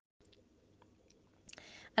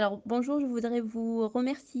Alors bonjour, je voudrais vous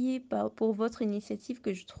remercier pour votre initiative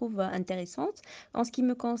que je trouve intéressante. En ce qui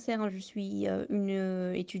me concerne, je suis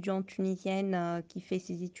une étudiante tunisienne qui fait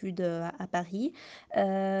ses études à Paris.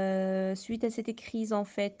 Suite à cette crise, en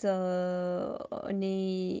fait,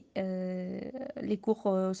 les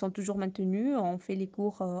cours sont toujours maintenus. On fait les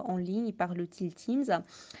cours en ligne par le Teams.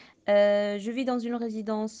 Je vis dans une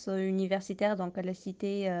résidence, universitaire, donc à la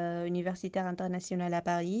cité, universitaire internationale à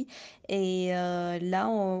Paris et là,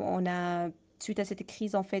 on a suite à cette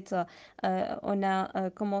crise, en fait, on a,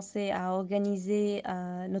 commencé à organiser,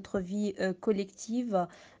 notre vie, collective,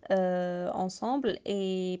 ensemble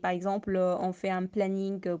et par exemple, on fait un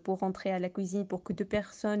planning, pour rentrer à la cuisine pour que 2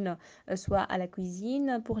 personnes, soient à la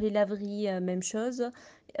cuisine. Pour les laveries, même chose.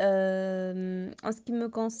 En ce qui me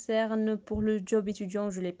concerne, pour le job étudiant,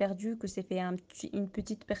 je l'ai perdu, que c'est fait une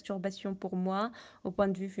petite perturbation pour moi au point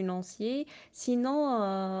de vue financier.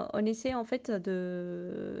 Sinon, on essaie en fait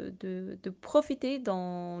de profiter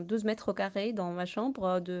dans 12 mètres carrés dans ma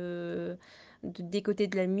chambre, d'écouter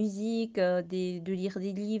de la musique, de lire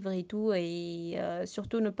des livres et tout, et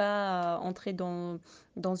surtout ne pas entrer dans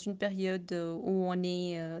une période où on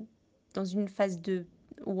est dans une phase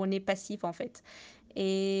où on est passif en fait.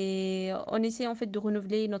 Et on essaie en fait de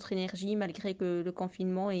renouveler notre énergie malgré que le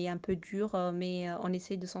confinement est un peu dur, mais on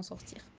essaie de s'en sortir.